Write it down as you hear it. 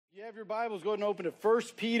Have your Bibles, go ahead and open to 1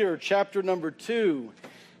 Peter chapter number 2.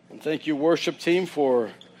 And thank you, worship team,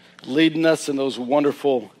 for leading us in those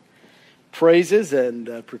wonderful praises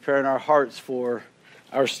and preparing our hearts for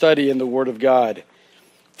our study in the Word of God.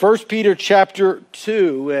 1 Peter chapter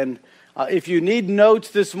 2, and if you need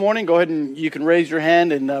notes this morning, go ahead and you can raise your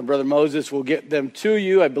hand, and Brother Moses will get them to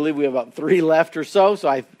you. I believe we have about 3 left or so,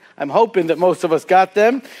 I'm hoping that most of us got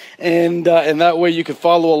them, and that way you can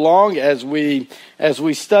follow along as we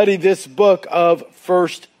study this book of 1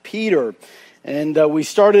 Peter. And we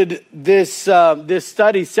started this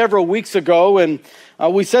study several weeks ago, and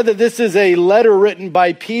we said that this is a letter written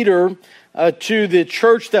by Peter to the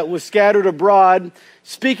church that was scattered abroad,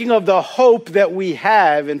 speaking of the hope that we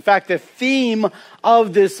have. In fact, the theme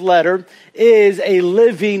of this letter is a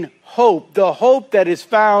living hope, the hope that is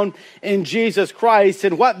found in Jesus Christ,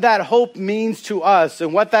 and what that hope means to us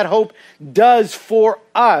and what that hope does for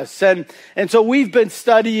us. And so we've been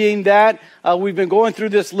studying that. We've been going through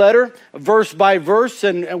this letter verse by verse,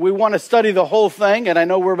 and we want to study the whole thing. And I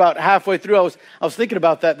know we're about halfway through. I was thinking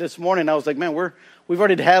about that this morning. I was like, man, we've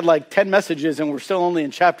already had like 10 messages and we're still only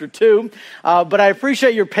in chapter 2. But I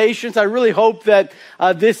appreciate your patience. I really hope that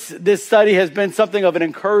this study has been something of an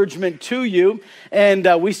encouragement to you. And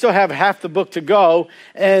we still have half the book to go.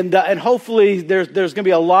 And hopefully there's going to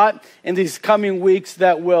be a lot in these coming weeks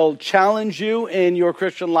that will challenge you in your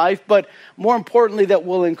Christian life, but more importantly, that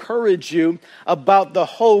will encourage you about the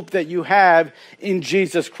hope that you have in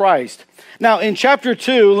Jesus Christ. Now, in chapter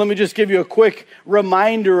 2, let me just give you a quick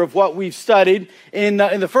reminder of what we've studied. In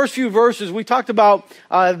the first few verses, we talked about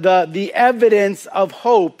the evidence of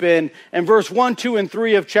hope. And verse 1, 2, and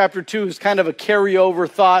 3 of chapter 2 is kind of a carryover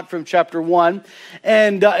thought from chapter 1.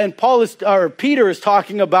 And Peter is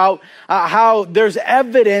talking about how there's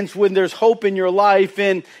evidence when there's hope in your life,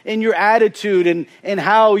 in your attitude, and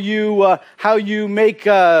how you make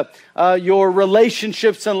your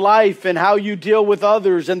relationships in life, and how you deal with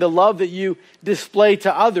others, and the love that you display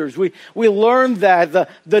to others. We learned that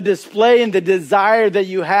the display and the desire that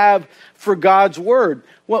you have for God's word.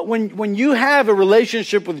 When you have a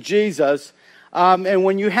relationship with Jesus, and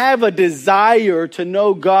when you have a desire to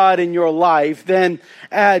know God in your life, then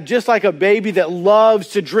just like a baby that loves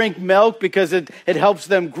to drink milk because it helps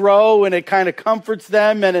them grow and it kind of comforts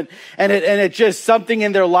them, and it's just something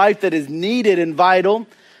in their life that is needed and vital,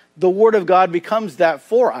 the Word of God becomes that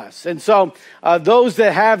for us. And so those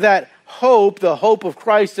that have that hope, the hope of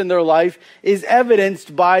Christ in their life, is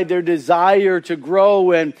evidenced by their desire to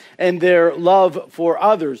grow and their love for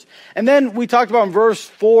others. And then we talked about in verse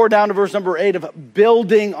 4 down to verse number 8 of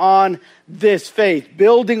building on this faith,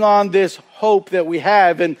 building on this hope that we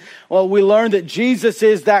have. And we learned that Jesus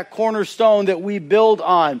is that cornerstone that we build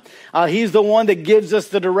on. He's the one that gives us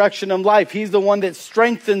the direction of life. He's the one that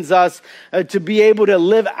strengthens us to be able to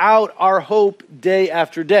live out our hope day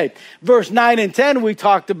after day. Verse 9 and 10, we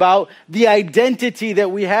talked about the identity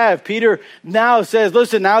that we have. Peter now says,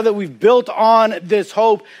 listen, now that we've built on this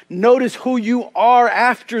hope, notice who you are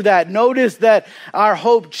after that. Notice that our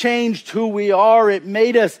hope changed who we are. It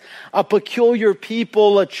made us a peculiar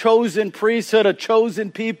people, a chosen priesthood, a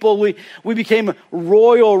chosen people. We became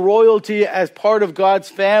royalty as part of God's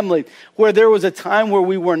family, where there was a time where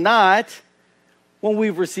we were not. When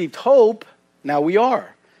we've received hope, now we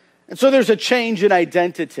are. And so there's a change in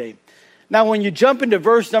identity. Now, when you jump into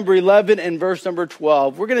verse number 11 and verse number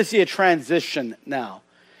 12, we're going to see a transition now.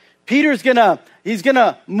 Peter's going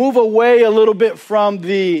to move away a little bit from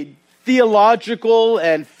the theological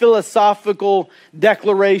and philosophical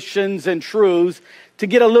declarations and truths to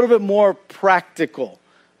get a little bit more practical.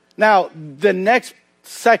 Now, the next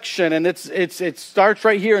section, and it starts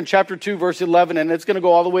right here in chapter 2, verse 11, and it's going to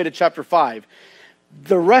go all the way to chapter 5.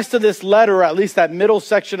 The rest of this letter, or at least that middle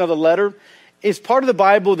section of the letter, is part of the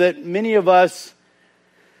Bible that many of us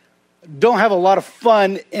don't have a lot of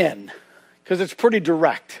fun in, because it's pretty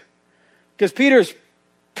direct. Because Peter's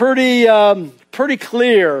pretty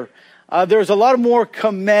clear. There's a lot more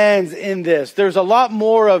commands in this. There's a lot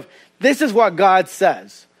more of, this is what God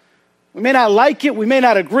says. We may not like it, we may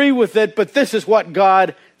not agree with it, but this is what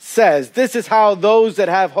God says. This is how those that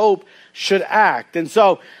have hope should act. And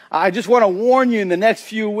so I just want to warn you, in the next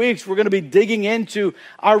few weeks, we're going to be digging into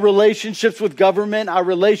our relationships with government, our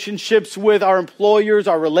relationships with our employers,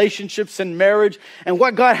 our relationships in marriage, and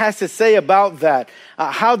what God has to say about that,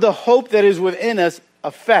 how the hope that is within us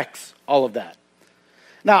affects all of that.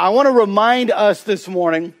 Now, I want to remind us this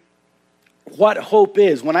morning what hope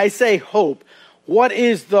is. When I say hope, what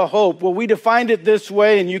is the hope? Well, we defined it this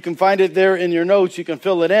way, and you can find it there in your notes. You can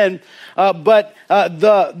fill it in. But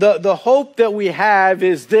the hope that we have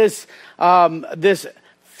is this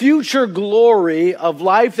future glory of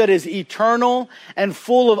life that is eternal and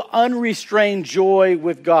full of unrestrained joy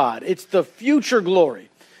with God. It's the future glory.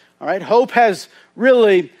 All right. Hope has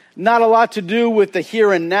really not a lot to do with the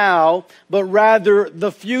here and now, but rather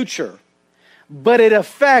the future. But it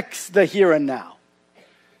affects the here and now.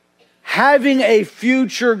 Having a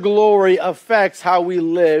future glory affects how we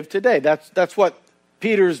live today. That's what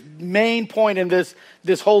Peter's main point in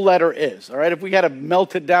this whole letter is. All right, if we had to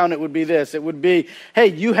melt it down, it would be this. It would be, hey,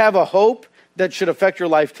 you have a hope that should affect your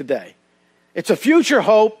life today. It's a future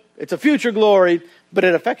hope, it's a future glory, but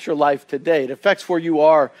it affects your life today. It affects where you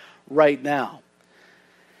are right now.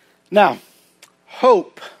 Now,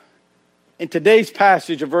 hope. In today's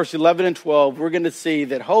passage of verse 11 and 12, we're going to see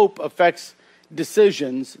that hope affects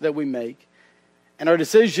decisions that we make, and our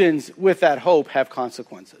decisions with that hope have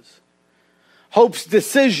consequences. Hope's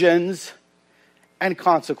decisions and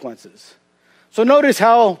consequences. So notice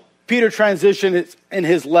how Peter transitioned in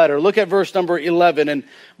his letter. Look at verse number 11. And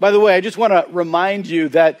by the way, I just want to remind you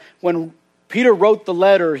that when Peter wrote the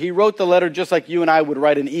letter, he wrote the letter just like you and I would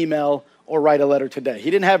write an email or write a letter today. He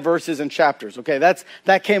didn't have verses and chapters. Okay,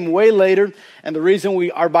 that came way later, and the reason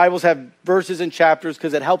our Bibles have verses and chapters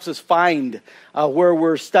because it helps us find where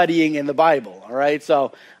we're studying in the Bible. All right,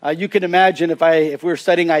 so you can imagine if we were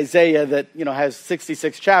studying Isaiah that has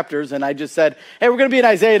 66 chapters, and I just said, hey, we're going to be in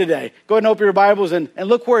Isaiah today. Go ahead and open your Bibles and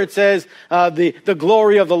look where it says the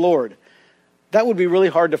glory of the Lord. That would be really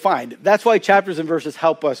hard to find. That's why chapters and verses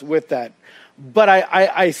help us with that. But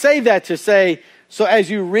I say that to say, so as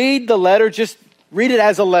you read the letter, just read it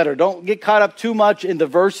as a letter. Don't get caught up too much in the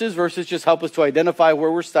verses. Verses just help us to identify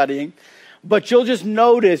where we're studying. But you'll just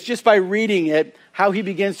notice, just by reading it, how he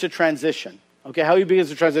begins to transition. Okay, how he begins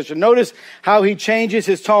to transition. Notice how he changes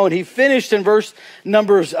his tone. He finished in verse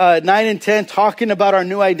numbers 9 and 10 talking about our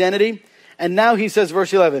new identity. And now he says,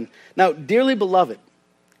 verse 11, now, dearly beloved,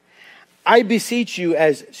 I beseech you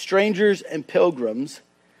as strangers and pilgrims,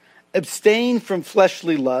 abstain from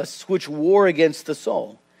fleshly lusts which war against the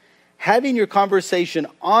soul, having your conversation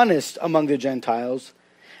honest among the Gentiles,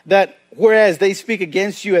 that whereas they speak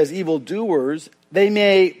against you as evildoers, they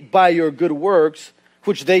may, by your good works,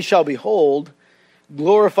 which they shall behold,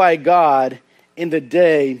 glorify God in the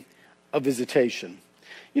day of visitation.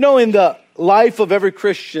 In the life of every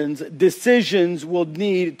Christian, decisions will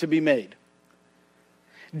need to be made.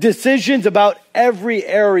 Decisions about every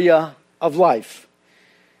area of life.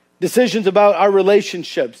 Decisions about our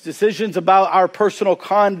relationships, decisions about our personal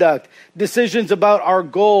conduct, decisions about our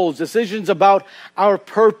goals, decisions about our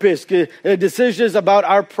purpose, decisions about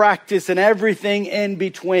our practice and everything in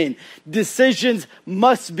between. Decisions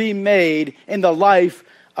must be made in the life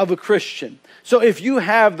of a Christian. So if you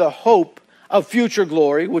have the hope of future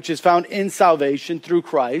glory, which is found in salvation through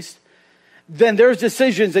Christ, then there's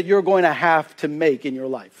decisions that you're going to have to make in your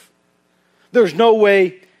life. There's no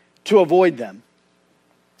way to avoid them.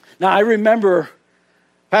 Now, I remember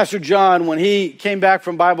Pastor John, when he came back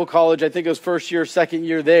from Bible college, I think it was first year, second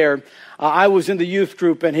year there, I was in the youth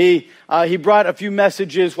group, and he brought a few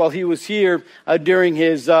messages while he was here during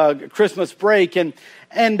his Christmas break. And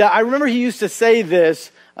I remember he used to say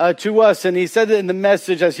this to us, and he said it in the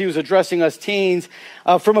message as he was addressing us teens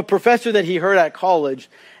from a professor that he heard at college.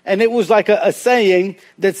 And it was like a saying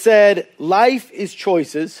that said, life is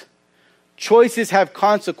choices. Choices have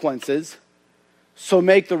consequences. So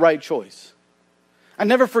make the right choice. I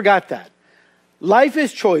never forgot that. Life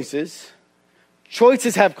is choices.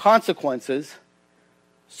 Choices have consequences.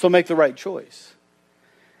 So make the right choice.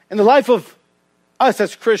 In the life of us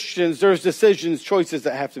as Christians, there's decisions, choices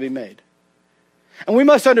that have to be made. And we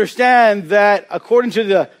must understand that according to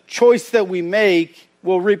the choice that we make,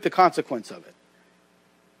 we'll reap the consequence of it.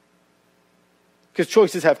 Because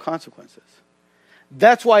choices have consequences.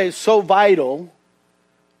 That's why it's so vital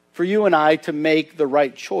for you and I to make the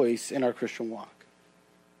right choice in our Christian walk.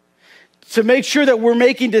 To make sure that we're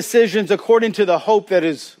making decisions according to the hope that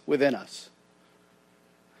is within us.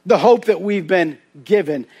 The hope that we've been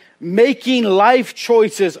given. Making life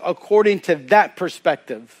choices according to that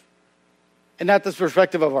perspective. And not the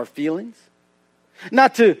perspective of our feelings.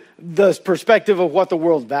 Not to the perspective of what the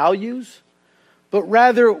world values. But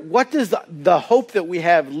rather, what does the hope that we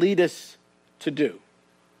have lead us to do?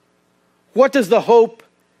 What does the hope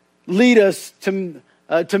lead us to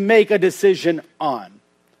make a decision on?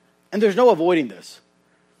 And there's no avoiding this.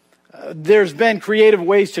 There's been creative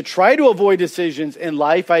ways to try to avoid decisions in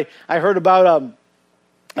life. I heard about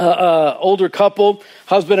older couple,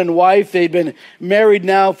 husband and wife. They'd been married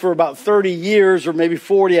now for about 30 years or maybe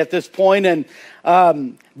 40 at this point. And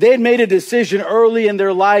they had made a decision early in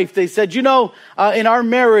their life. They said, in our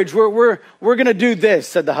marriage, we're going to do this,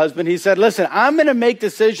 said the husband. He said, listen, I'm going to make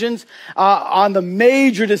decisions on the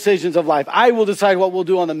major decisions of life. I will decide what we'll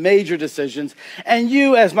do on the major decisions. And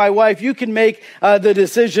you, as my wife, you can make the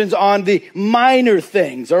decisions on the minor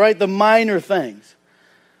things, all right? The minor things.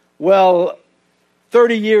 Well,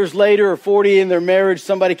 30 years later or 40 in their marriage,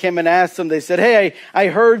 somebody came and asked them, they said, hey, I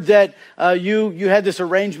heard that you had this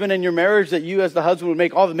arrangement in your marriage that you as the husband would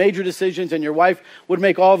make all the major decisions and your wife would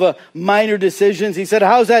make all the minor decisions. He said,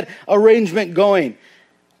 how's that arrangement going?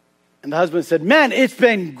 And the husband said, man, it's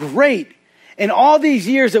been great. In all these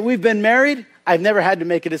years that we've been married, I've never had to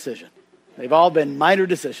make a decision. They've all been minor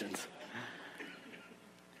decisions.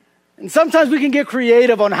 And sometimes we can get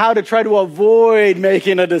creative on how to try to avoid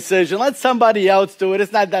making a decision. Let somebody else do it.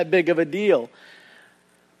 It's not that big of a deal.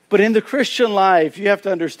 But in the Christian life, you have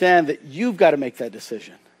to understand that you've got to make that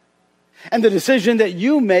decision. And the decision that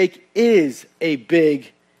you make is a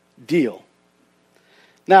big deal.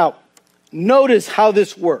 Now, notice how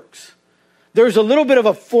this works. There's a little bit of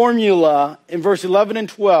a formula in verse 11 and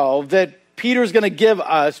 12 that Peter's going to give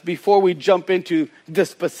us before we jump into the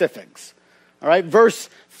specifics. All right, verse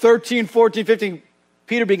 13, 14, 15,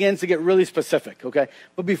 Peter begins to get really specific, okay?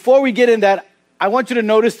 But before we get in that, I want you to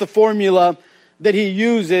notice the formula that he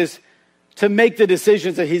uses to make the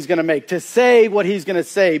decisions that he's going to make, to say what he's going to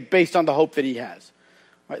say based on the hope that he has.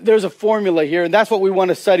 Right? There's a formula here, and that's what we want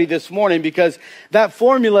to study this morning because that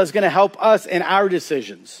formula is going to help us in our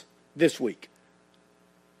decisions this week.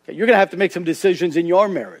 Okay? You're going to have to make some decisions in your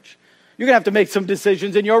marriage. You're going to have to make some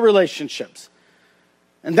decisions in your relationships.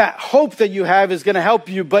 And that hope that you have is going to help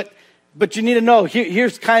you, but you need to know,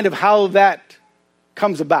 here's kind of how that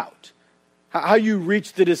comes about, how you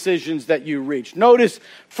reach the decisions that you reach. Notice,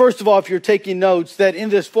 first of all, if you're taking notes, that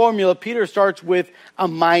in this formula, Peter starts with a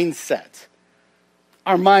mindset.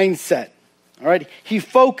 Our mindset, all right? He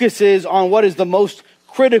focuses on what is the most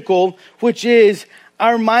critical, which is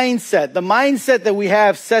our mindset. The mindset that we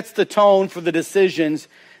have sets the tone for the decisions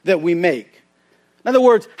that we make. In other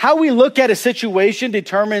words, how we look at a situation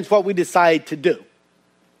determines what we decide to do,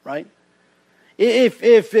 right?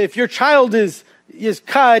 If your child is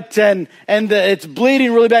cut and it's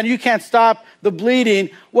bleeding really bad and you can't stop the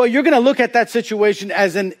bleeding, well, you're going to look at that situation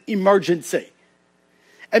as an emergency.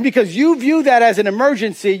 And because you view that as an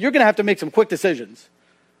emergency, you're going to have to make some quick decisions.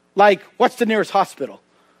 Like, what's the nearest hospital?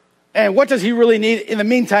 And what does he really need in the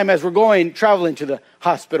meantime as we're traveling to the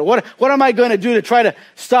hospital? What am I going to do to try to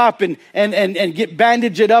stop and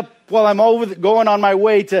bandage it up while I'm going on my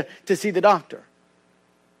way to see the doctor?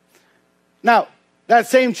 Now, that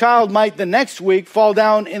same child might the next week fall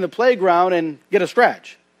down in the playground and get a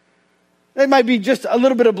scratch. It might be just a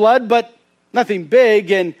little bit of blood, but nothing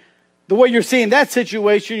big. And the way you're seeing that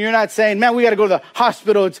situation, you're not saying, man, we got to go to the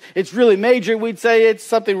hospital. It's really major. We'd say it's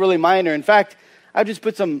something really minor. In fact, I just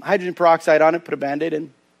put some hydrogen peroxide on it, put a Band-Aid,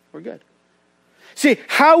 and we're good. See,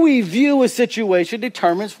 how we view a situation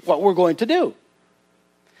determines what we're going to do.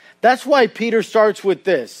 That's why Peter starts with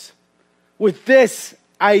this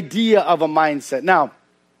idea of a mindset. Now,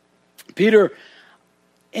 Peter,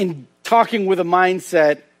 in talking with a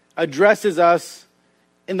mindset, addresses us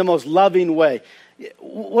in the most loving way.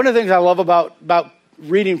 One of the things I love about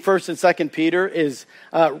reading 1st and 2nd Peter is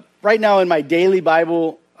right now in my daily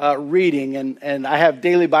Bible reading, and I have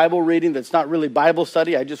daily Bible reading that's not really Bible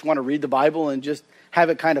study. I just want to read the Bible and just have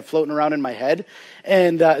it kind of floating around in my head.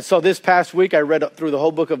 And so this past week, I read through the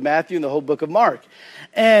whole book of Matthew and the whole book of Mark.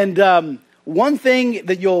 And one thing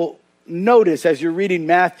that you'll notice as you're reading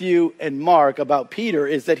Matthew and Mark about Peter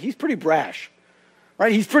is that he's pretty brash,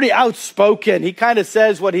 right? He's pretty outspoken. He kind of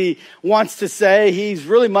says what he wants to say. He's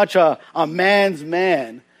really much a man's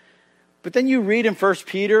man. But then you read in 1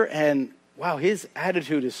 Peter and wow, his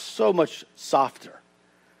attitude is so much softer.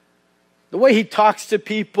 The way he talks to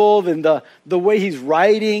people and the way he's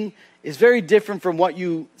writing is very different from what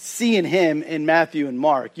you see in him in Matthew and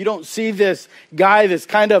Mark. You don't see this guy that's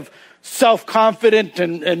kind of self-confident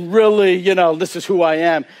and really, this is who I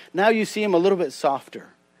am. Now you see him a little bit softer.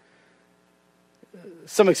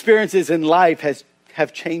 Some experiences in life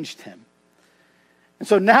have changed him. And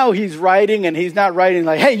so now he's writing, and he's not writing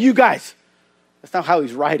like, hey, you guys. That's not how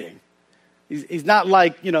he's writing. He's not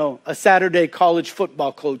like, a Saturday college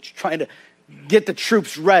football coach trying to get the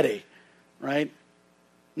troops ready, right?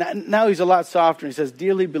 Now he's a lot softer. He says,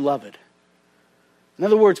 dearly beloved. In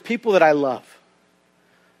other words, people that I love,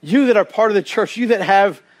 you that are part of the church, you that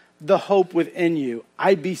have the hope within you,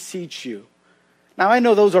 I beseech you. Now, I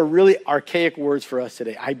know those are really archaic words for us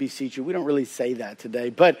today. I beseech you. We don't really say that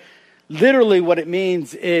today. But literally what it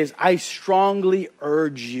means is I strongly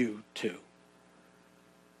urge you to.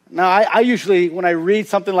 Now, I usually, when I read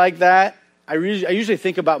something like that, I usually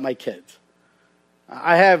think about my kids.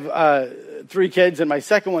 I have 3 kids, and my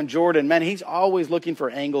second one, Jordan, man, he's always looking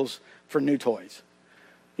for angles for new toys.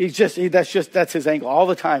 That's his angle all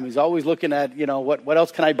the time. He's always looking at, what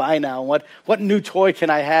else can I buy now? What new toy can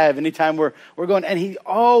I have anytime we're going? And he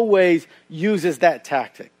always uses that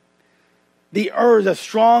tactic. The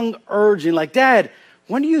strong urging, like, Dad,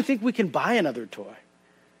 when do you think we can buy another toy?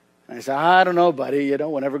 And I say, I don't know, buddy.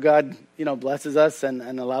 Whenever God, blesses us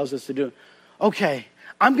and allows us to do it. Okay,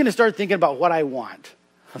 I'm going to start thinking about what I want.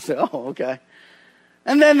 I'll say, oh, okay.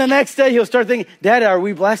 And then the next day he'll start thinking, Dad, are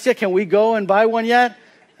we blessed yet? Can we go and buy one yet?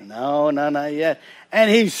 No, not yet. And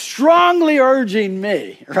he's strongly urging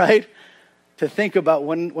me, right, to think about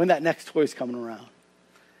when that next toy is coming around.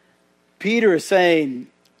 Peter is saying,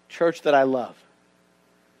 church that I love,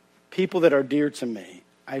 people that are dear to me,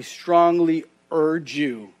 I strongly urge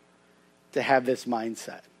you to have this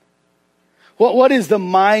mindset. What is the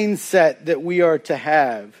mindset that we are to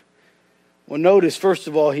have? Well, notice, first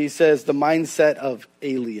of all, he says the mindset of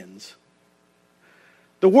aliens.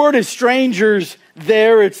 The word is strangers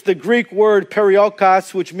there. It's the Greek word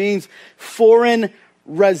periokos, which means foreign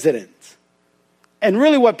resident. And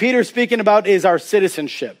really what Peter's speaking about is our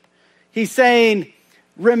citizenship. He's saying,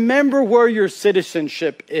 remember where your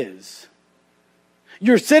citizenship is.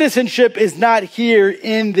 Your citizenship is not here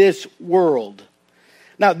in this world.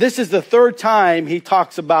 Now, this is the 3rd time he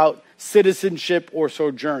talks about citizenship or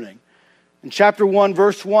sojourning. In chapter 1,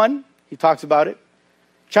 verse 1, he talks about it.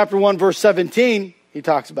 Chapter 1, verse 17, he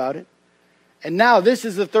talks about it. And now this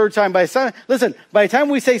is the 3rd time. Listen, by the time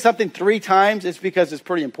we say something 3 times, it's because it's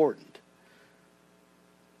pretty important.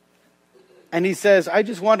 And he says, I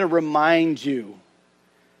just want to remind you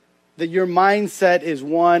that your mindset is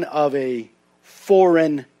one of a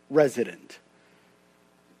foreign resident.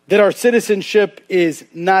 That our citizenship is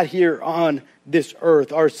not here on this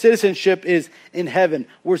earth. Our citizenship is in heaven.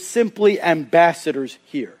 We're simply ambassadors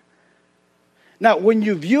here. Now, when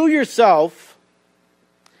you view yourself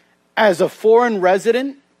as a foreign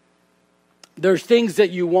resident, there's things that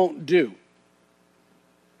you won't do.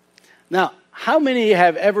 Now, how many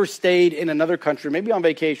have ever stayed in another country, maybe on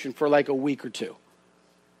vacation, for like a week or 2?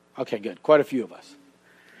 Okay, good. Quite a few of us.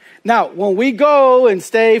 Now, when we go and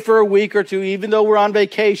stay for a week or 2, even though we're on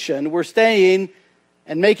vacation, we're staying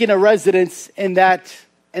and making a residence in that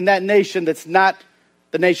nation that's not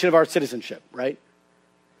the nation of our citizenship, right?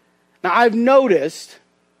 Now, I've noticed,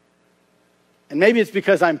 and maybe it's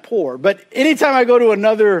because I'm poor, but anytime I go to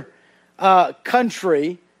another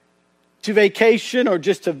country to vacation or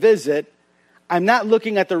just to visit, I'm not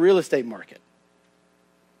looking at the real estate market.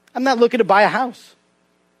 I'm not looking to buy a house.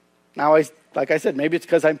 Now, like I said, maybe it's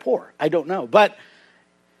because I'm poor. I don't know. But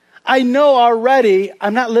I know already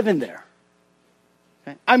I'm not living there.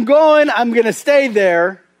 Okay? I'm going to stay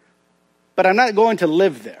there, but I'm not going to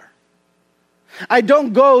live there. I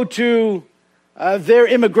don't go to their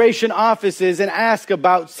immigration offices and ask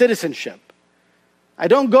about citizenship. I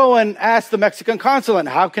don't go and ask the Mexican consulate,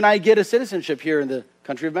 how can I get a citizenship here in the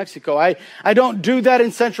country of Mexico? I don't do that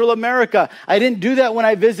in Central America. I didn't do that when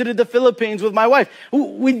I visited the Philippines with my wife.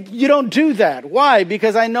 You don't do that. Why?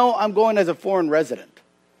 Because I know I'm going as a foreign resident.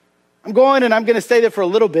 I'm going and I'm going to stay there for a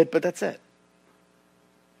little bit, but that's it.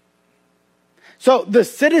 So the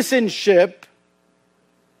citizenship,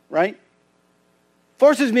 right,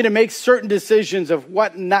 forces me to make certain decisions of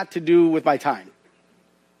what not to do with my time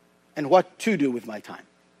and what to do with my time.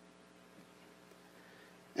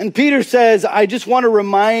 And Peter says, I just want to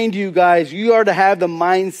remind you guys, you are to have the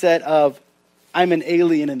mindset of, I'm an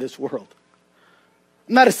alien in this world.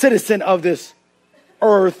 I'm not a citizen of this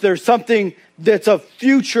earth. There's something that's a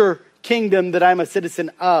future kingdom that I'm a citizen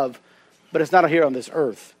of, but it's not here on this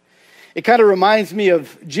earth. It kind of reminds me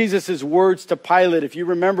of Jesus' words to Pilate. If you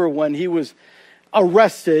remember when he was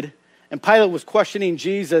arrested and Pilate was questioning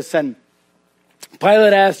Jesus, and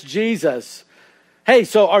Pilate asked Jesus, hey,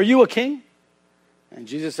 so are you a king? And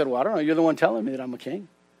Jesus said, well, I don't know. You're the one telling me that I'm a king.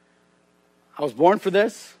 I was born for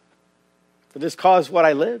this cause what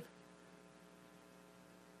I live.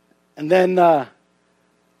 And then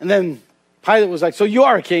Pilate was like, so you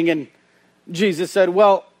are a king? And Jesus said,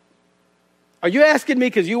 well, are you asking me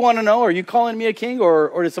because you want to know? Are you calling me a king?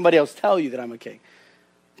 Or did somebody else tell you that I'm a king?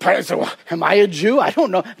 Pilate said, well, am I a Jew? I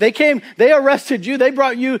don't know. They arrested you. They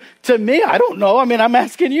brought you to me. I don't know. I mean, I'm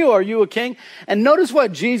asking you, are you a king? And notice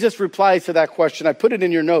what Jesus replies to that question. I put it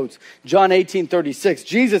in your notes. John 18:36.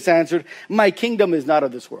 Jesus answered, my kingdom is not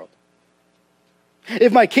of this world.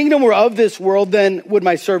 If my kingdom were of this world, then would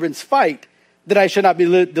my servants fight, that I should not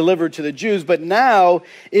be delivered to the Jews. But now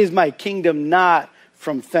is my kingdom not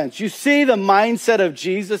from thence. You see the mindset of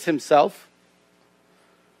Jesus himself?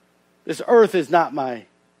 This earth is not my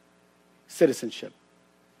citizenship.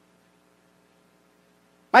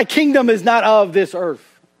 My kingdom is not of this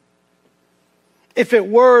earth. If it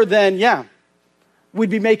were, then yeah, we'd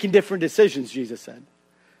be making different decisions, Jesus said.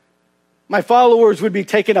 My followers would be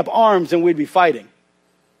taking up arms and we'd be fighting.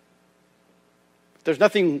 There's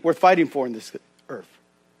nothing worth fighting for in this earth.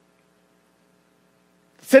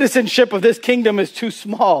 The citizenship of this kingdom is too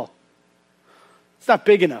small. It's not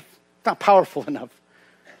big enough. It's not powerful enough.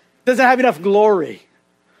 It doesn't have enough glory.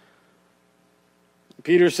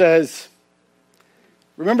 Peter says,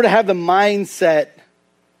 remember to have the mindset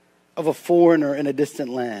of a foreigner in a distant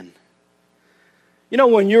land. You know,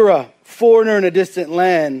 when you're a foreigner in a distant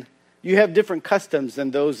land, you have different customs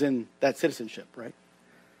than those in that citizenship, right?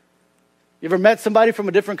 You ever met somebody from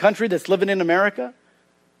a different country that's living in America?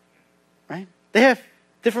 Right? They have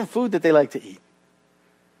different food that they like to eat.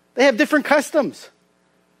 They have different customs.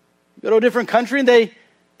 You go to a different country and they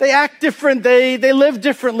act different. They live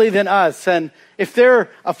differently than us. And if they're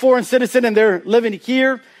a foreign citizen and they're living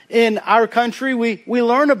here in our country, we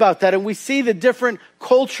learn about that and we see the different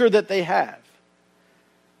culture that they have.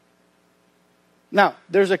 Now,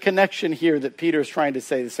 there's a connection here that Peter is trying to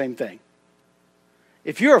say the same thing.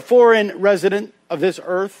 If you're a foreign resident of this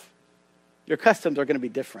earth, your customs are going to be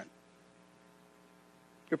different.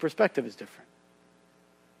 Your perspective is different.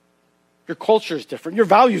 Your culture is different. Your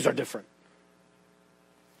values are different.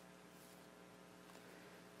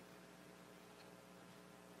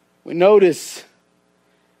 We notice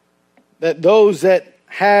that those that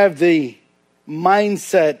have the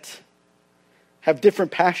mindset have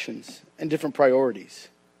different passions and different priorities.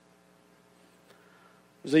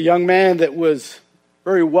 There's a young man that was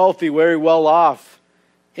very wealthy, very well off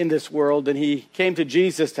in this world, and he came to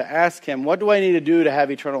Jesus to ask him, what do I need to do to have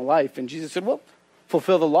eternal life? And Jesus said, well,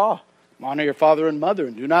 fulfill the law. Honor your father and mother,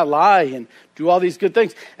 and do not lie, and do all these good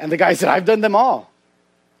things. And the guy said, I've done them all.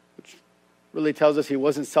 Which really tells us he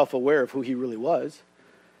wasn't self-aware of who he really was.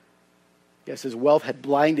 Yes, his wealth had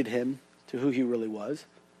blinded him to who he really was.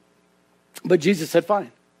 But Jesus said,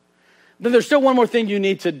 fine. Then there's still one more thing you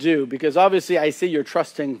need to do, because obviously I see you're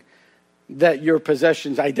trusting that your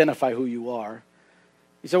possessions identify who you are.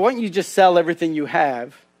 He said, why don't you just sell everything you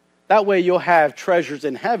have? That way you'll have treasures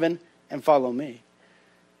in heaven and follow me.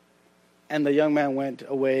 And the young man went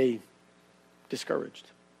away discouraged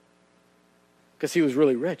because he was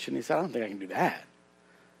really rich. And he said, I don't think I can do that.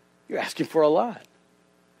 You're asking for a lot.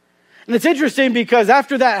 And it's interesting because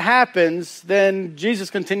after that happens, then Jesus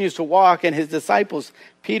continues to walk, and his disciples,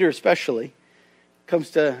 Peter especially,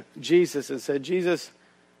 comes to Jesus and said, Jesus,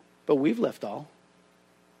 but we've left all.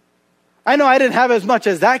 I know I didn't have as much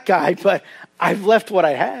as that guy, but I've left what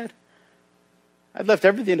I had. I've left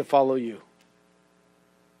everything to follow you.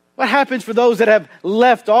 What happens for those that have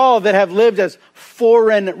left all, that have lived as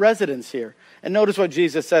foreign residents here? And notice what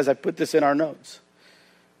Jesus says. I put this in our notes.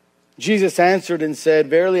 Jesus answered and said,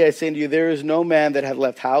 verily I say unto you, there is no man that hath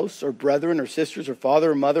left house or brethren or sisters or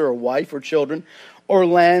father or mother or wife or children or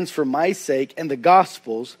lands for my sake and the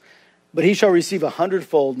gospel's, but he shall receive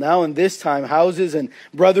 100-fold now in this time houses and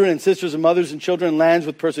brethren and sisters and mothers and children and lands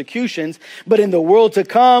with persecutions, but in the world to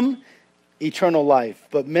come, eternal life.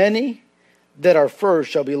 But many that are first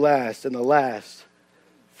shall be last, and the last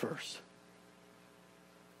first.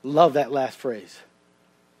 Love that last phrase.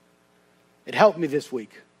 It helped me this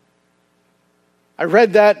week. I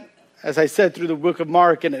read that, as I said, through the book of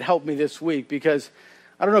Mark, and it helped me this week because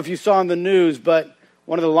I don't know if you saw in the news, but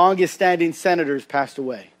one of the longest standing senators passed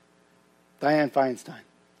away, Dianne Feinstein.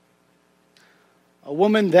 A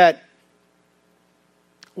woman that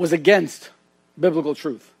was against biblical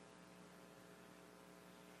truth.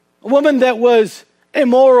 A woman that was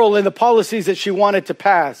immoral in the policies that she wanted to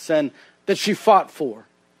pass and that she fought for.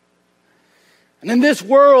 And in this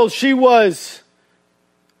world, she was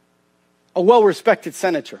a well-respected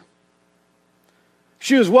senator.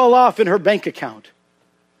 She was well off in her bank account.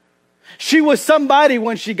 She was somebody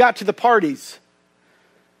when she got to the parties.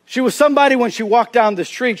 She was somebody when she walked down the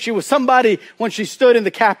street. She was somebody when she stood in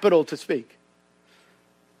the Capitol to speak.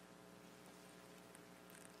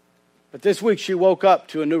 But this week she woke up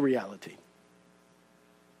to a new reality.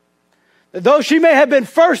 That though she may have been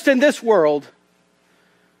first in this world,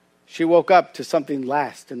 she woke up to something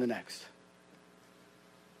last in the next.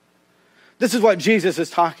 This is what Jesus is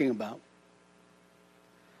talking about.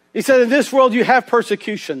 He said, in this world you have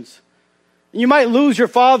persecutions. You might lose your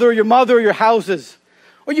father or your mother or your houses,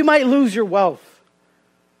 or you might lose your wealth.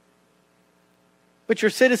 But your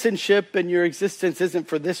citizenship and your existence isn't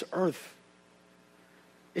for this earth.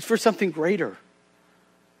 It's for something greater.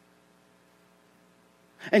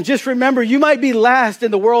 And just remember, you might be last in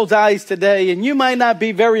the world's eyes today, and you might not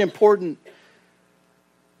be very important.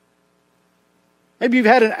 Maybe you've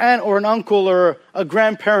had an aunt or an uncle or a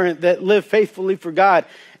grandparent that lived faithfully for God,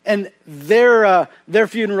 and their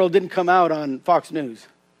funeral didn't come out on Fox News.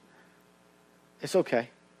 It's okay.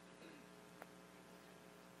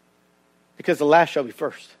 Because the last shall be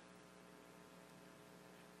first.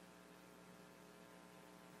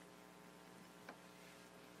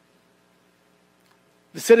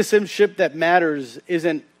 The citizenship that matters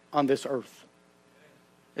isn't on this earth.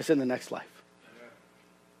 It's in the next life.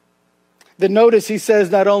 Then notice he says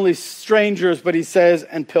not only strangers, but he says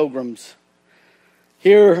and pilgrims.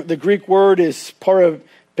 Here the Greek word is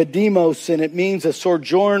parapedimos, and it means a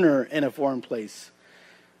sojourner in a foreign place.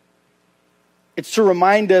 It's to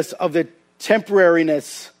remind us of the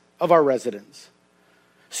temporariness of our residence.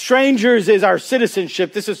 Strangers is our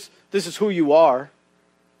citizenship. This is who you are.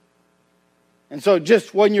 And so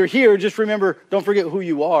just when you're here, just remember, don't forget who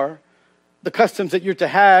you are. The customs that you're to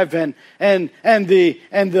have and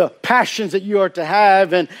the passions that you are to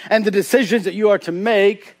have and the decisions that you are to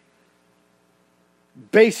make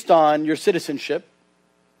based on your citizenship.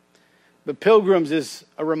 But pilgrims is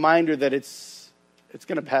a reminder that it's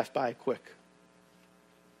going to pass by quick.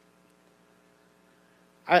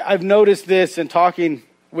 I've noticed this in talking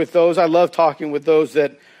with those. I love talking with those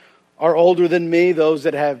that are older than me, those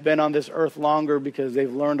that have been on this earth longer because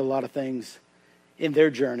they've learned a lot of things in their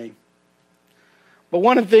journey. But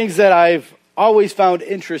one of the things that I've always found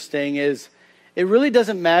interesting is it really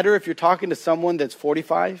doesn't matter if you're talking to someone that's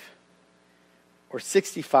 45 or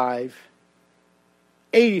 65,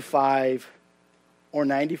 85 or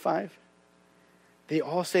 95. They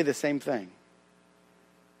all say the same thing.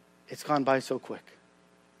 It's gone by so quick.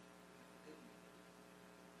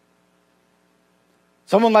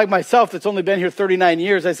 Someone like myself that's only been here 39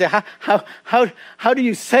 years, I say, how do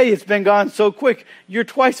you say it's been gone so quick? You're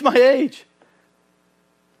twice my age.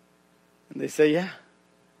 And they say, yeah.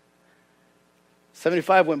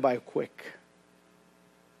 75 went by quick.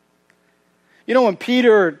 You know, when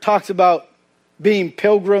Peter talks about being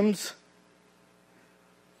pilgrims,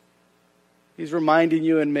 he's reminding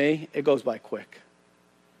you and me, it goes by quick.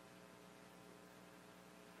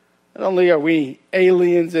 Not only are we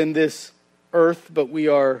aliens in this earth, but we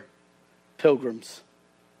are pilgrims.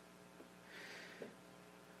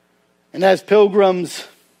 And as pilgrims,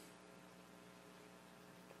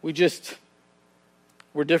 we're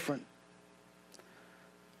different.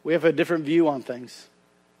 We have a different view on things.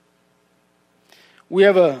 We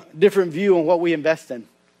have a different view on what we invest in.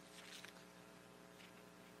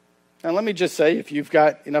 Now let me just say, if you've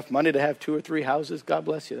got enough money to have 2 or 3 houses, God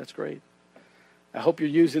bless you, that's great. I hope you're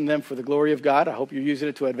using them for the glory of God. I hope you're using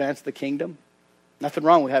it to advance the kingdom. Nothing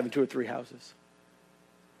wrong with having 2 or 3 houses.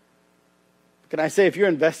 Can I say, if you're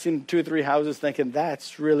investing in 2 or 3 houses thinking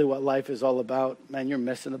that's really what life is all about, man, you're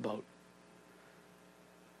missing the boat.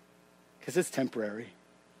 Because it's temporary.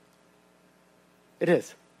 It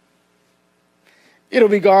is. It'll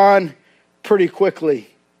be gone pretty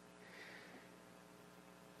quickly.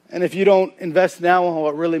 And if you don't invest now on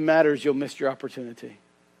what really matters, you'll miss your opportunity.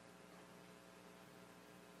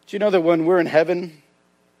 Do you know that when we're in heaven,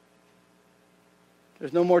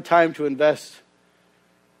 there's no more time to invest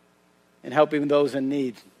in helping those in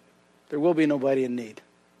need? There will be nobody in need.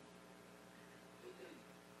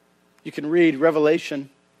 You can read Revelation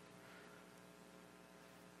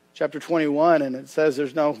chapter 21, and it says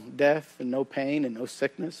there's no death and no pain and no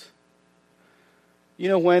sickness. You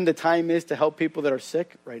know when the time is to help people that are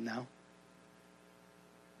sick? Right now.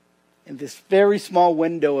 In this very small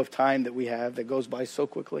window of time that we have that goes by so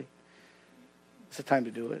quickly, it's the time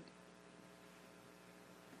to do it.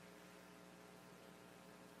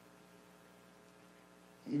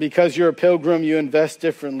 Because you're a pilgrim, you invest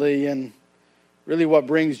differently, and really what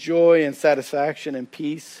brings joy and satisfaction and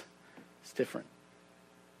peace is different.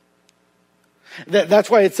 That's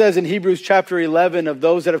why it says in Hebrews chapter 11 of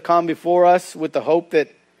those that have come before us with the hope that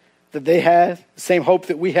they had, the same hope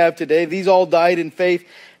that we have today. These all died in faith,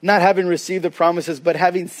 not having received the promises, but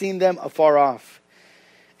having seen them afar off.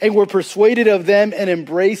 And were persuaded of them and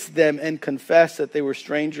embraced them and confessed that they were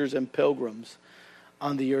strangers and pilgrims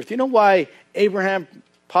on the earth. You know why Abraham,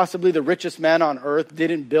 possibly the richest man on earth,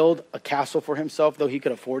 didn't build a castle for himself, though he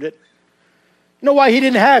could afford it? You know why he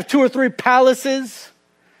didn't have 2 or 3 palaces?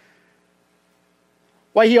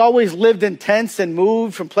 Why he always lived in tents and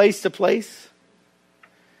moved from place to place?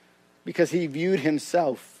 Because he viewed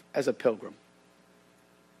himself as a pilgrim.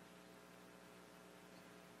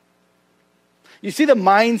 You see the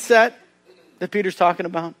mindset that Peter's talking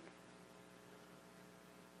about?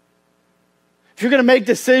 If you're going to make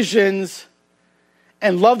decisions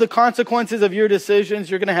and love the consequences of your decisions,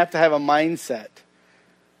 you're going to have a mindset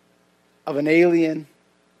of an alien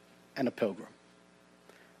and a pilgrim.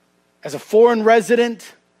 As a foreign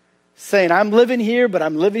resident, saying, I'm living here, but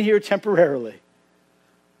I'm living here temporarily.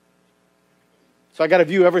 So I got to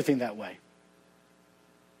view everything that way.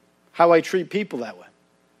 How I treat people that way.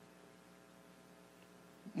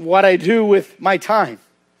 What I do with my time.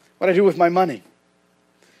 What I do with my money.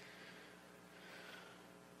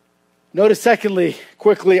 Notice, secondly,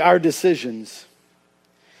 quickly, our decisions.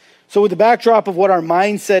 So with the backdrop of what our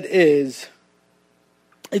mindset is,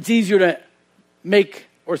 it's easier to make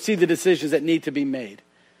or see the decisions that need to be made.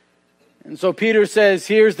 And so Peter says,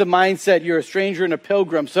 here's the mindset. You're a stranger and a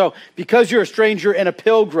pilgrim. So because you're a stranger and a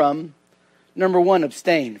pilgrim, number one,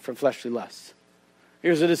 abstain from fleshly lusts.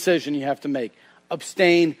 Here's a decision you have to make.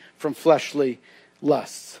 Abstain from fleshly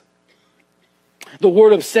lusts. The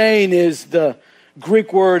word abstain is the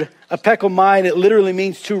Greek word apekomai. It literally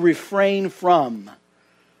means to refrain from.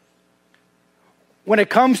 When it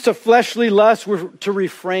comes to fleshly lust, we're to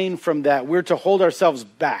refrain from that. We're to hold ourselves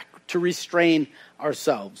back, to restrain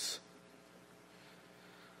ourselves.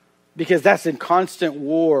 Because that's in constant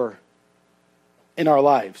war in our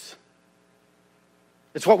lives.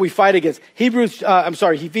 It's what we fight against.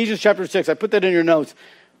 Ephesians chapter 6, I put that in your notes.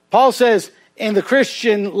 Paul says, in the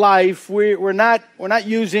Christian life, we're not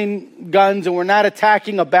using guns and we're not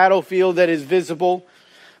attacking a battlefield that is visible,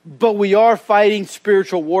 but we are fighting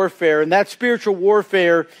spiritual warfare. And that spiritual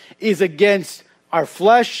warfare is against our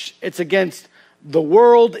flesh, it's against the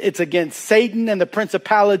world, it's against Satan and the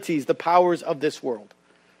principalities, the powers of this world.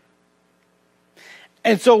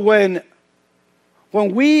 And so when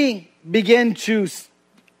we begin to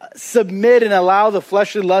submit and allow the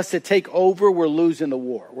fleshly lust to take over, we're losing the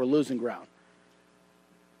war. We're losing ground.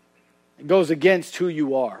 It goes against who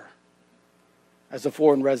you are as a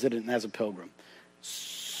foreign resident and as a pilgrim.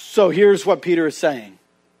 So here's what Peter is saying.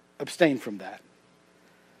 Abstain from that.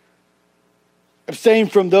 Abstain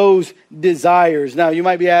from those desires. Now, you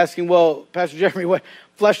might be asking, well, Pastor Jeremy, what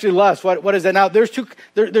fleshly lust? What is that? Now, there's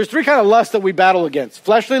three kind of lusts that we battle against.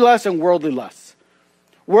 Fleshly lust and worldly lust.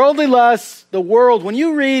 Worldly lust, the world, when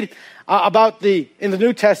you read in the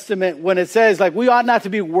New Testament, when it says, like, we ought not to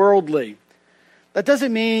be worldly, that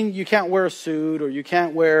doesn't mean you can't wear a suit or you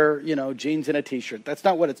can't wear, jeans and a t-shirt. That's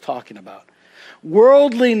not what it's talking about.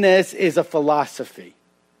 Worldliness is a philosophy.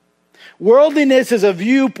 Worldliness is a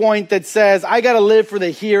viewpoint that says, I got to live for the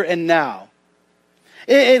here and now.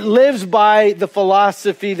 It lives by the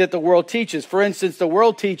philosophy that the world teaches. For instance, the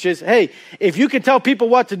world teaches, hey, if you can tell people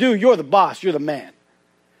what to do, you're the boss, you're the man.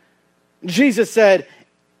 Jesus said,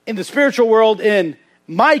 in the spiritual world, in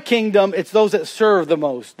my kingdom, it's those that serve the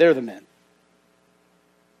most. They're the men.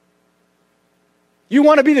 You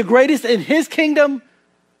want to be the greatest in his kingdom?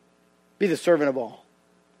 Be the servant of all.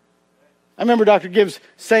 I remember Dr. Gibbs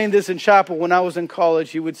saying this in chapel when I was in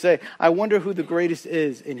college. He would say, I wonder who the greatest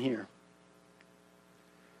is in here.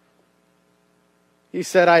 He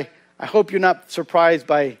said, I hope you're not surprised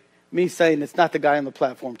by me saying it's not the guy on the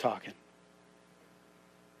platform talking.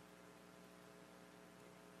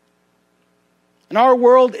 In our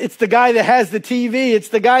world, it's the guy that has the TV. It's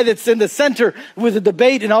the guy that's in the center with the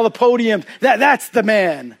debate and all the podiums. That's the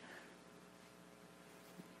man.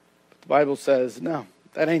 But the Bible says, no,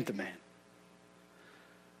 that ain't the man.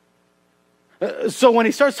 So when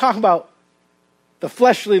he starts talking about the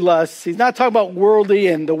fleshly lusts, he's not talking about worldly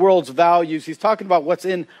and the world's values. He's talking about what's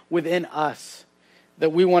within us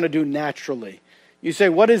that we want to do naturally. You say,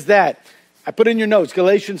 what is that? I put in your notes,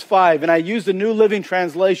 Galatians 5, and I use the New Living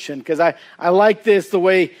Translation because I like this, the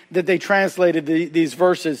way that they translated these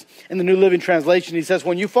verses in the New Living Translation. He says,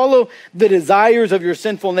 when you follow the desires of your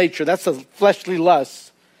sinful nature, that's the fleshly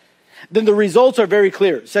lusts, then the results are very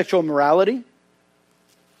clear. Sexual immorality,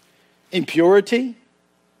 impurity,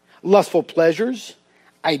 lustful pleasures,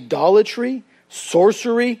 idolatry,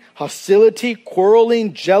 sorcery, hostility,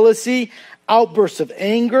 quarreling, jealousy, outbursts of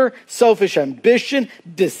anger, selfish ambition,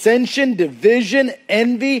 dissension, division,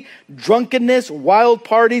 envy, drunkenness, wild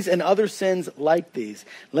parties, and other sins like these.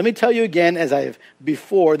 Let me tell you again, as I have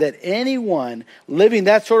before, that anyone living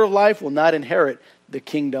that sort of life will not inherit the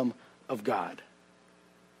kingdom of God.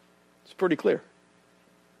 It's pretty clear.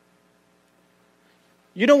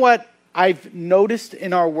 You know what I've noticed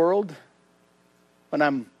in our world when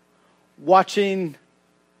I'm watching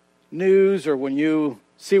news or when you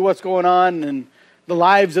see what's going on in the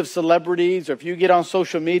lives of celebrities, or if you get on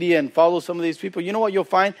social media and follow some of these people, you know what you'll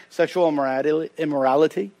find? Sexual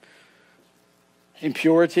immorality,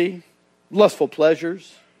 impurity, lustful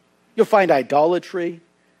pleasures. You'll find idolatry.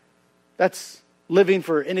 That's living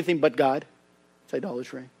for anything but God. It's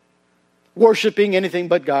idolatry. Worshiping anything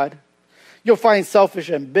but God. You'll find selfish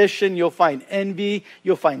ambition. You'll find envy.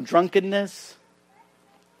 You'll find drunkenness.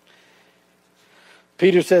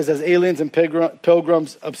 Peter says, as aliens and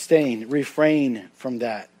pilgrims, abstain, refrain from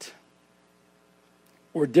that.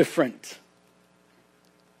 We're different.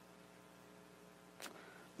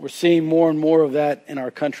 We're seeing more and more of that in our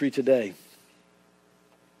country today.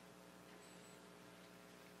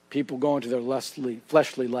 People going to their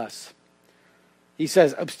fleshly lusts. He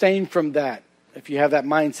says, abstain from that. If you have that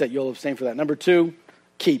mindset, you'll abstain from that. Number 2,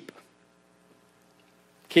 keep.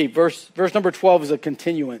 Keep. Verse number 12 is a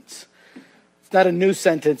continuance. It's not a new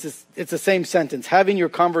sentence. It's the same sentence. Having your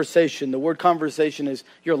conversation. The word conversation is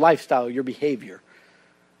your lifestyle, your behavior.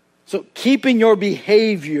 So keeping your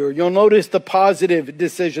behavior, you'll notice the positive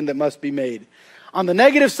decision that must be made. On the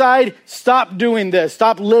negative side, stop doing this.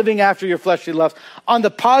 Stop living after your fleshly lusts. On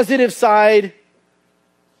the positive side,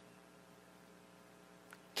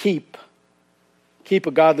 keep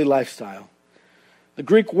a godly lifestyle. The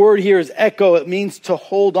Greek word here is echo. It means to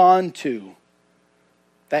hold on to.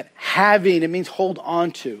 That having, it means hold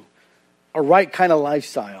on to. A right kind of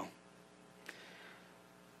lifestyle.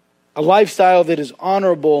 A lifestyle that is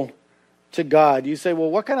honorable to God. You say, well,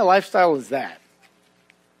 what kind of lifestyle is that?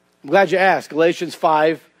 I'm glad you asked. Galatians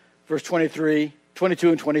 5, verse 22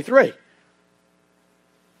 and 23.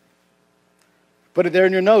 Put it there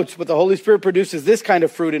in your notes. But the Holy Spirit produces this kind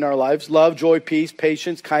of fruit in our lives: love, joy, peace,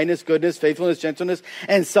 patience, kindness, goodness, faithfulness, gentleness,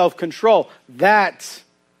 and self-control. That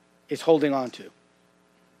is holding on to.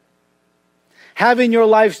 Having your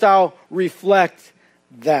lifestyle reflect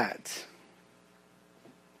that.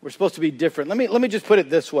 We're supposed to be different. Let me just put it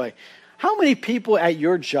this way. How many people at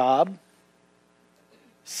your job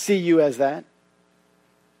see you as that?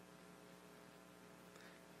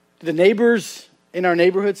 Do the neighbors in our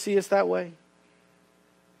neighborhood see us that way?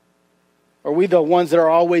 Are we the ones that are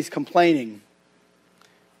always complaining,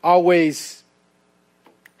 always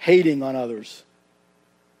hating on others?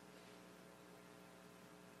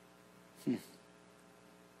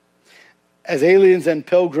 As aliens and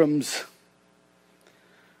pilgrims,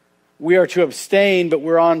 we are to abstain, but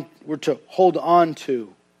we're to hold on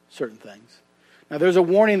to certain things. Now, there's a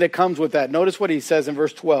warning that comes with that. Notice what he says in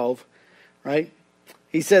verse 12, right?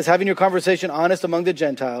 He says, having your conversation honest among the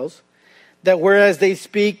Gentiles, that whereas they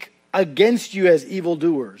speak against you as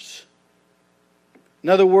evildoers. In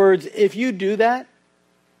other words, if you do that,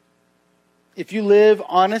 if you live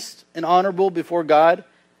honest and honorable before God,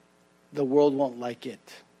 the world won't like it.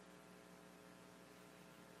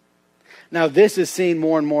 Now, this is seen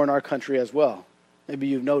more and more in our country as well. Maybe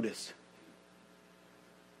you've noticed. It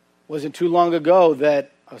wasn't too long ago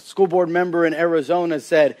that a school board member in Arizona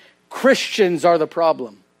said, Christians are the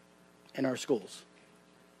problem in our schools.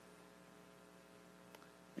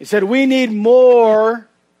 He said, we need more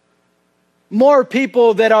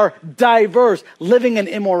people that are diverse. Living in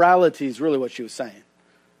immorality is really what she was saying.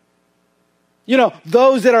 You know,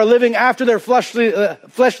 those that are living after their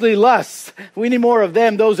fleshly lusts. We need more of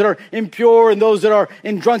them. Those that are impure and those that are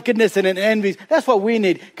in drunkenness and in envy. That's what we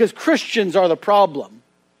need, because Christians are the problem.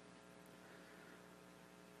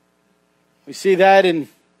 We see that in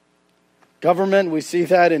government. We see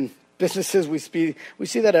that in businesses. We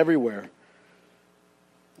see that everywhere.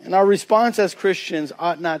 And our response as Christians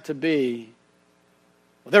ought not to be,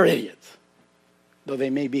 well, they're idiots, though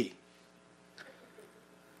they may be.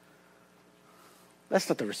 That's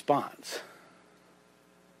not the response.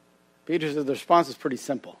 Peter says the response is pretty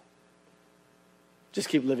simple. Just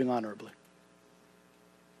keep living honorably.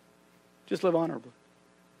 Just live honorably.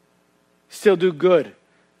 Still do good.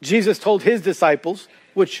 Jesus told his disciples,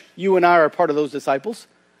 which you and I are part of those disciples,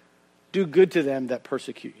 do good to them that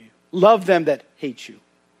persecute you. Love them that hate you.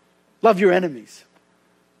 Love your enemies.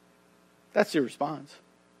 That's your response.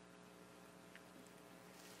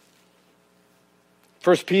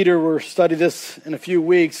 1 Peter, we'll study this in a few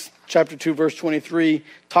weeks, chapter 2, verse 23,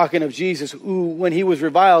 talking of Jesus, who, when he was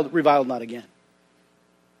reviled not again.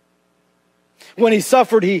 When he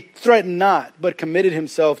suffered, he threatened not, but committed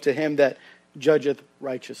himself to him that judgeth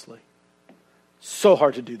righteously. So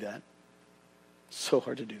hard to do that. So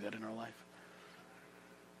hard to do that in our life.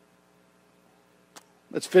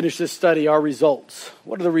 Let's finish this study, our results.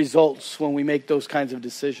 What are the results when we make those kinds of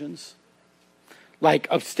decisions? Like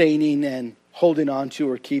abstaining and holding on to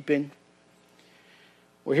or keeping.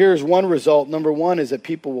 Well, here's one result. Number one is that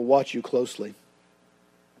people will watch you closely.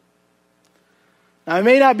 Now, it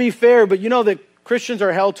may not be fair, but you know that Christians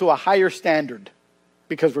are held to a higher standard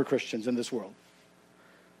because we're Christians in this world.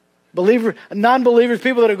 Non-believers,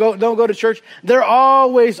 people that don't go to church, they're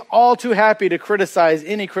always all too happy to criticize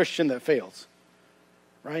any Christian that fails,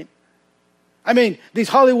 right? I mean, these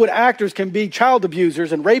Hollywood actors can be child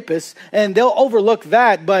abusers and rapists, and they'll overlook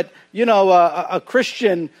that. But a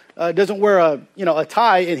Christian doesn't wear a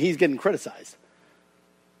tie, and he's getting criticized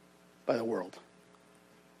by the world.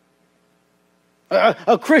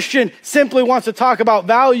 A Christian simply wants to talk about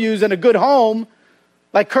values and a good home,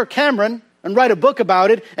 like Kirk Cameron, and write a book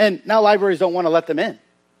about it, and now libraries don't want to let them in.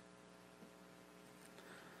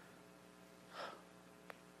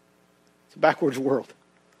 It's a backwards world.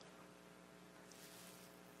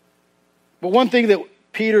 But one thing that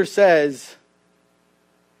Peter says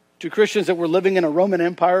to Christians that were living in a Roman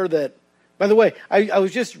Empire that, by the way, I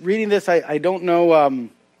was just reading this. I don't know,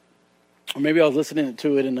 or maybe I was listening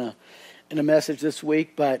to it in a message this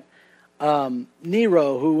week. But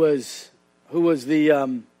Nero, who was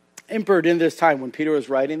the emperor in this time when Peter was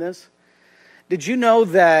writing this, did you know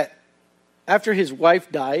that after his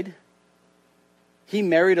wife died, he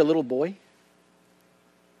married a little boy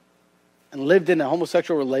and lived in a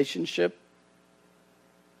homosexual relationship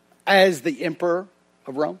as the emperor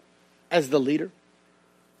of Rome, as the leader?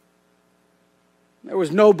 There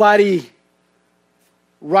was nobody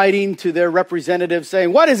writing to their representatives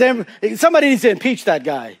saying, somebody needs to impeach that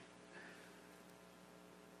guy.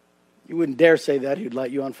 You wouldn't dare say that. He'd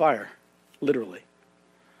light you on fire, literally.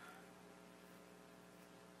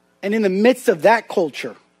 And in the midst of that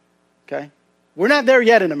culture, okay, we're not there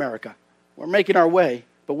yet in America. We're making our way,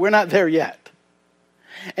 but we're not there yet.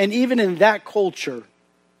 And even in that culture,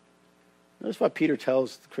 notice what Peter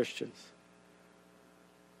tells the Christians.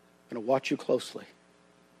 I'm going to watch you closely.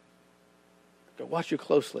 I'm going to watch you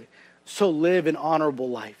closely. So live an honorable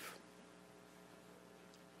life.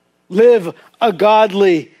 Live a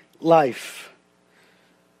godly life.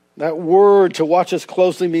 That word, to watch us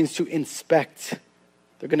closely, means to inspect.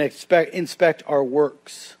 They're going to inspect our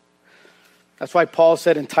works. That's why Paul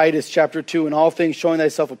said in Titus chapter 2, in all things showing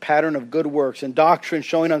thyself a pattern of good works, in doctrine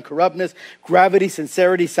showing uncorruptness, gravity,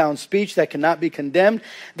 sincerity, sound speech that cannot be condemned,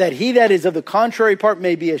 that he that is of the contrary part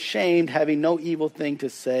may be ashamed, having no evil thing to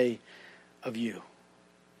say of you.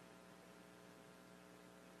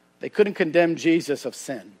 They couldn't condemn Jesus of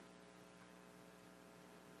sin.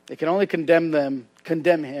 They can only condemn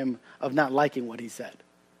him of not liking what he said.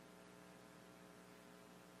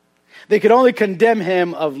 They could only condemn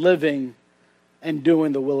him of living and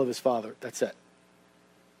doing the will of his Father. That's it.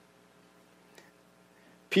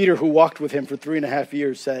 Peter, who walked with him for 3.5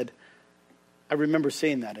 years, said, I remember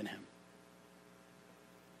seeing that in him.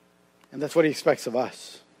 And that's what he expects of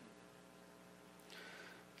us.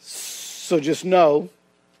 So just know,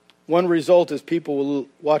 one result is people will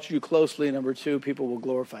watch you closely. Number two, people will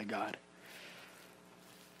glorify God.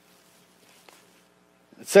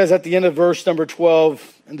 It says at the end of verse number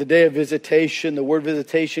 12, in the day of visitation, the word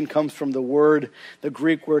visitation comes from the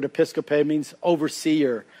Greek word episkope, means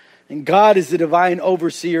overseer. And God is the divine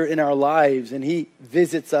overseer in our lives, and he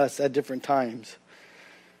visits us at different times.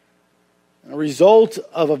 A result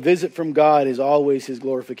of a visit from God is always his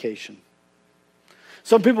glorification.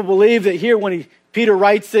 Some people believe that here when Peter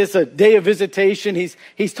writes this, a day of visitation,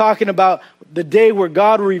 he's talking about the day where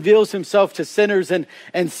God reveals himself to sinners,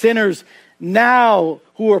 and sinners now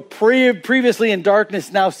who were previously in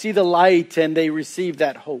darkness now see the light and they receive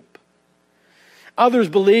that hope. Others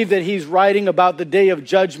believe that he's writing about the day of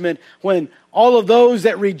judgment when all of those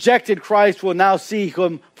that rejected Christ will now see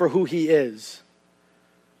him for who he is.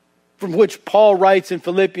 From which Paul writes in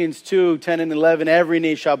Philippians 2, 10 and 11, every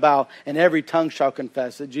knee shall bow and every tongue shall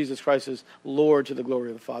confess that Jesus Christ is Lord to the glory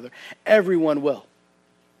of the Father. Everyone will.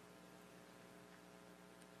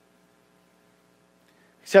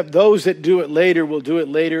 Except those that do it later will do it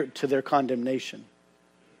later to their condemnation.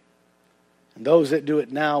 And those that do it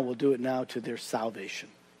now will do it now to their salvation.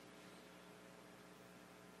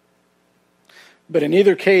 But in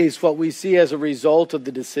either case, what we see as a result of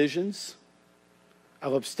the decisions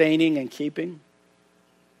of abstaining and keeping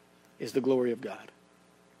is the glory of God.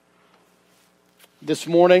 This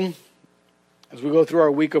morning, as we go through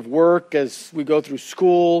our week of work, as we go through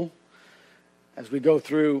school, as we go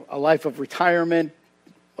through a life of retirement,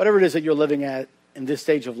 whatever it is that you're living at in this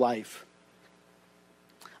stage of life,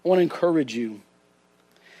 I want to encourage you.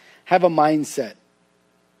 Have a mindset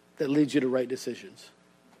that leads you to right decisions.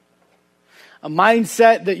 A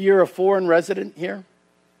mindset that you're a foreign resident here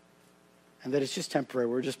and that it's just temporary.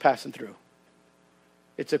 We're just passing through.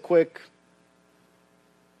 It's a quick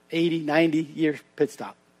 80, 90-year pit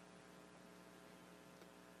stop.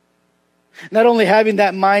 Not only having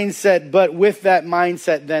that mindset, but with that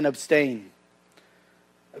mindset, then abstain.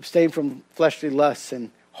 Abstain from fleshly lusts and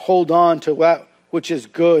hold on to that which is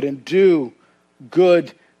good and do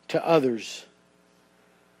good to others.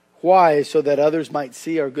 Why? So that others might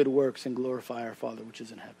see our good works and glorify our Father which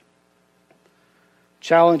is in heaven.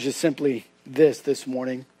 Challenge is simply this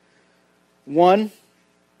morning. One,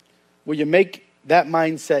 will you make that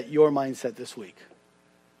mindset your mindset this week?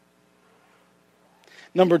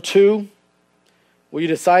 Number two, will you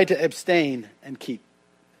decide to abstain and keep?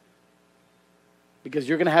 Because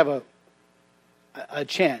you're going to have a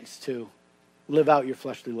chance to live out your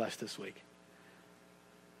fleshly lust this week.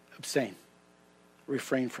 Abstain.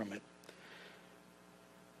 Refrain from it.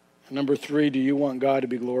 And number three, do you want God to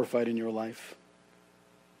be glorified in your life?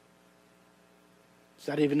 Is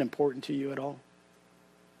that even important to you at all?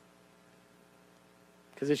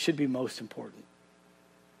 Because it should be most important.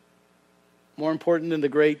 More important than the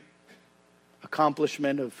great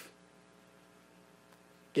accomplishment of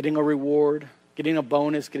getting a reward, getting a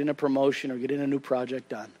bonus, getting a promotion, or getting a new project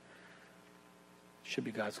done. It should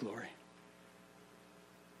be God's glory.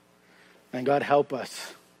 And God help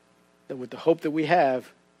us that with the hope that we have,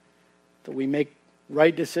 that we make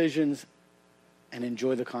right decisions and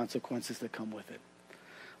enjoy the consequences that come with it.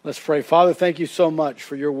 Let's pray. Father, thank you so much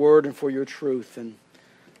for your word and for your truth. And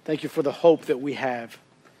thank you for the hope that we have.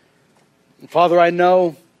 And Father, I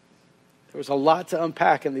know there was a lot to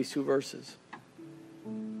unpack in these two verses.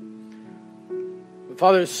 But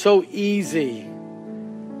Father, it's so easy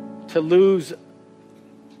to lose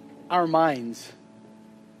our minds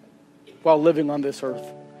while living on this earth.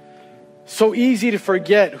 So easy to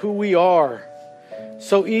forget who we are.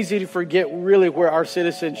 So easy to forget really where our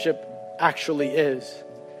citizenship actually is.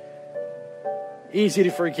 Easy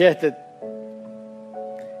to forget that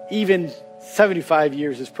even 75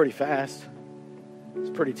 years is pretty fast. It's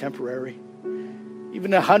pretty temporary.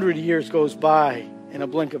 Even 100 years goes by in a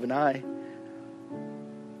blink of an eye.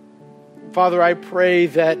 Father, I pray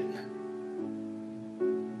that we'd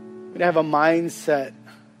have a mindset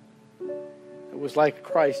that was like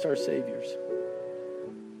Christ our Savior's.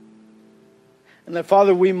 And that,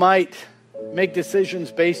 Father, we might make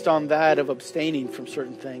decisions based on that of abstaining from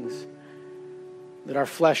certain things that our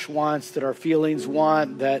flesh wants, that our feelings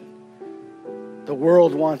want, that the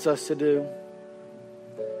world wants us to do.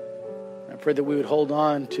 I pray that we would hold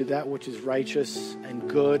on to that which is righteous and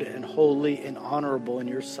good and holy and honorable in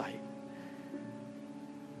your sight.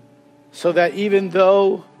 So that even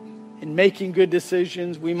though in making good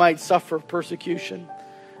decisions we might suffer persecution,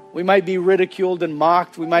 we might be ridiculed and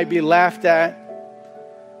mocked, we might be laughed at,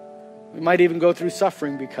 we might even go through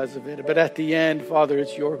suffering because of it. But at the end, Father,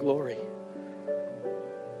 it's your glory.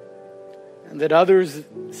 And that others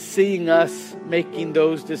seeing us making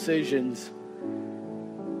those decisions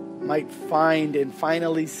might find and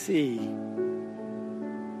finally see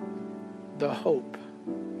the hope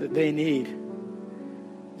that they need.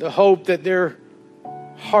 The hope that their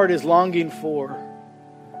heart is longing for.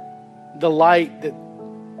 The light that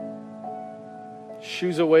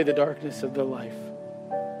shoos away the darkness of their life.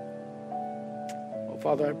 Oh,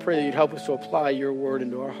 Father, I pray that you'd help us to apply your word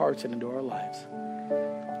into our hearts and into our lives.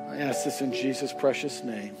 I ask this in Jesus' precious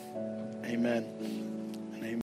name. Amen.